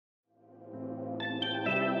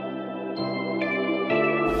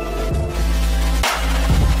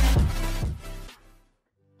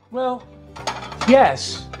Well,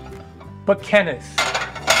 yes, but Kenneth,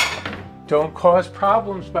 don't cause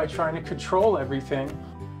problems by trying to control everything.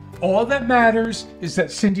 All that matters is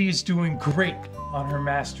that Cindy is doing great on her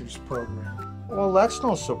master's program. Well, that's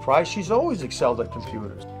no surprise. She's always excelled at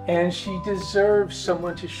computers. And she deserves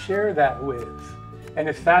someone to share that with. And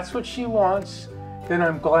if that's what she wants, then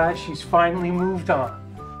I'm glad she's finally moved on.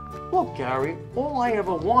 Look, Gary, all I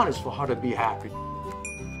ever want is for her to be happy.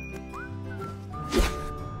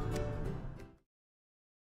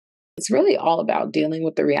 It's really all about dealing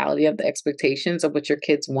with the reality of the expectations of what your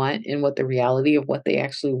kids want and what the reality of what they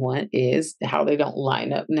actually want is, how they don't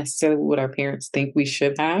line up necessarily with what our parents think we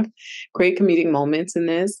should have. Great comedic moments in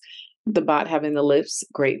this. The bot having the lips,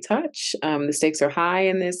 great touch. The stakes are high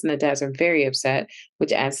in this, and the dads are very upset,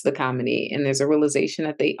 which adds to the comedy. And there's a realization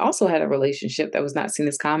that they also had a relationship that was not seen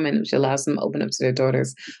as common, which allows them to open up to their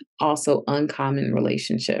daughters. Also, uncommon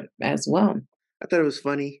relationship as well. I thought it was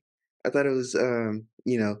funny. I thought it was,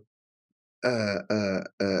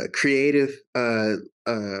 creative,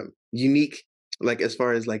 unique, like as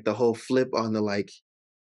far as like the whole flip on the like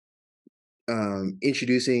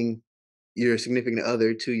introducing your significant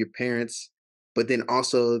other to your parents, but then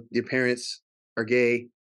also your parents are gay.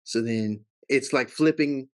 So then it's like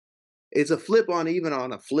flipping, it's a flip on even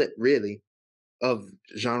on a flip, really, of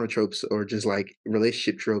genre tropes or just like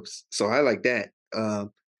relationship tropes. So I like that. I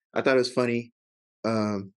thought it was funny.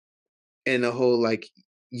 And the whole like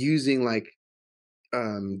using like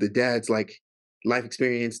the dad's like life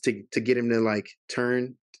experience to get him to like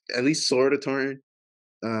turn, at least sort of turn.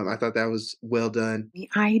 I thought that was well done. The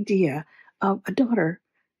idea of a daughter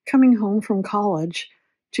coming home from college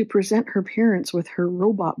to present her parents with her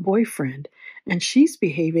robot boyfriend, and she's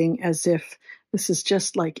behaving as if this is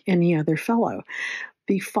just like any other fellow.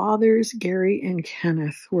 The fathers, Gary and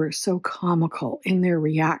Kenneth, were so comical in their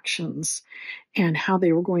reactions and how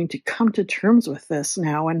they were going to come to terms with this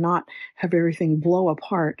now and not have everything blow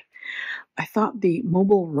apart. I thought the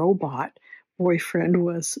mobile robot boyfriend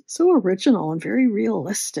was so original and very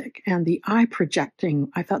realistic, and the eye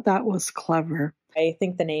projecting, I thought that was clever. I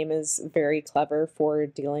think the name is very clever for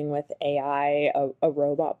dealing with AI, a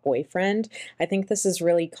robot boyfriend. I think this is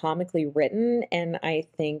really comically written, and I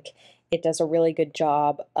think it does a really good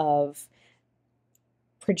job of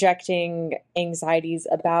projecting anxieties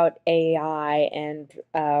about AI and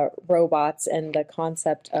robots and the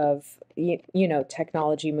concept of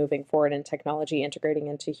technology moving forward and technology integrating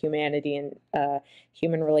into humanity and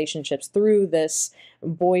human relationships through this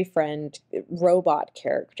boyfriend robot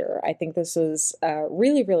character. I think this is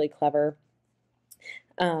really, really clever.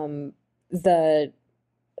 The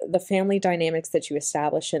family dynamics that you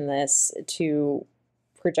establish in this to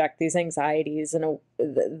project these anxieties and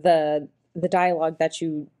the dialogue that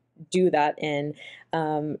you do that in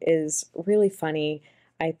is really funny.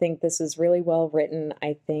 I think this is really well written.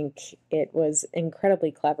 I think it was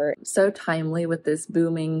incredibly clever. So timely with this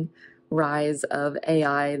booming rise of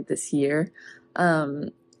AI this year.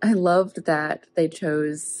 I loved that they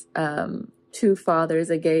chose two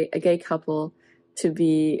fathers, a gay couple, to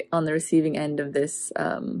be on the receiving end of this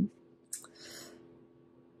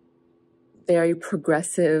very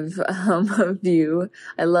progressive view.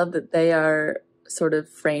 I love that they are sort of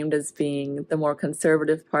framed as being the more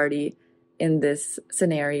conservative party in this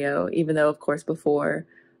scenario, even though, of course, before,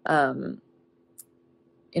 a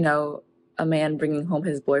man bringing home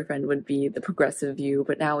his boyfriend would be the progressive view,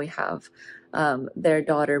 but now we have their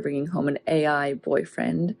daughter bringing home an AI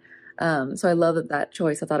boyfriend. So I love that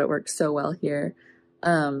choice. I thought it worked so well here.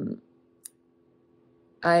 I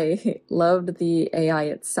loved the AI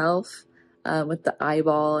itself. With the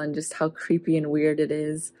eyeball and just how creepy and weird it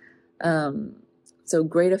is. So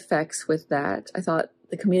great effects with that. I thought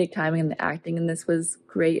the comedic timing and the acting in this was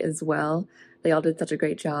great as well. They all did such a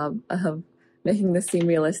great job of making this seem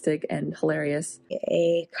realistic and hilarious.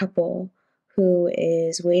 A couple who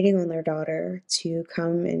is waiting on their daughter to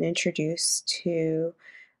come and introduce to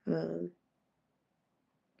a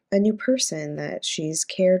new person that she's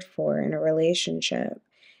cared for in a relationship.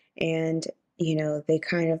 And they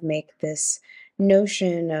kind of make this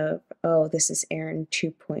notion of, oh, this is Aaron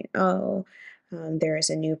 2.0. There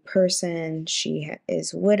is a new person. She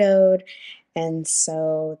is widowed. And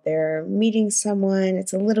so they're meeting someone.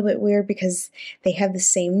 It's a little bit weird because they have the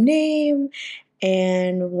same name.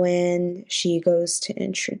 And when she goes to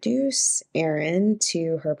introduce Aaron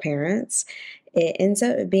to her parents, it ends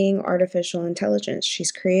up being artificial intelligence.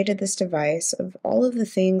 She's created this device of all of the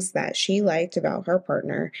things that she liked about her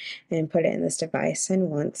partner and put it in this device and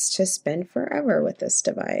wants to spend forever with this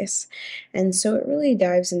device. And so it really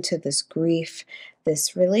dives into this grief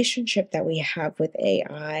this relationship that we have with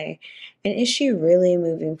AI, and is she really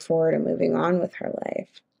moving forward and moving on with her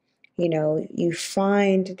life? You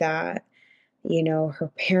find that,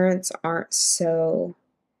 her parents aren't so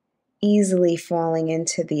easily falling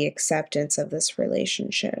into the acceptance of this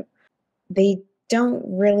relationship. They don't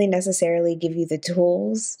really necessarily give you the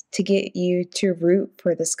tools to get you to root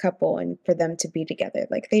for this couple and for them to be together.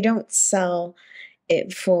 Like, they don't sell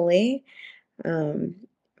it fully. Um,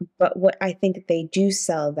 but what I think they do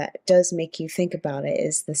sell that does make you think about it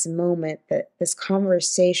is this moment, that this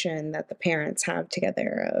conversation that the parents have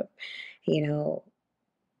together of, you know,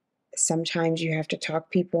 sometimes you have to talk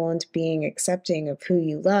people into being accepting of who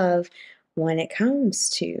you love when it comes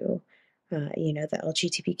to, the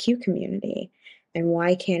LGBTQ community. And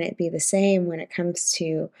why can't it be the same when it comes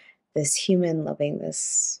to this human loving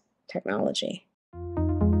this technology?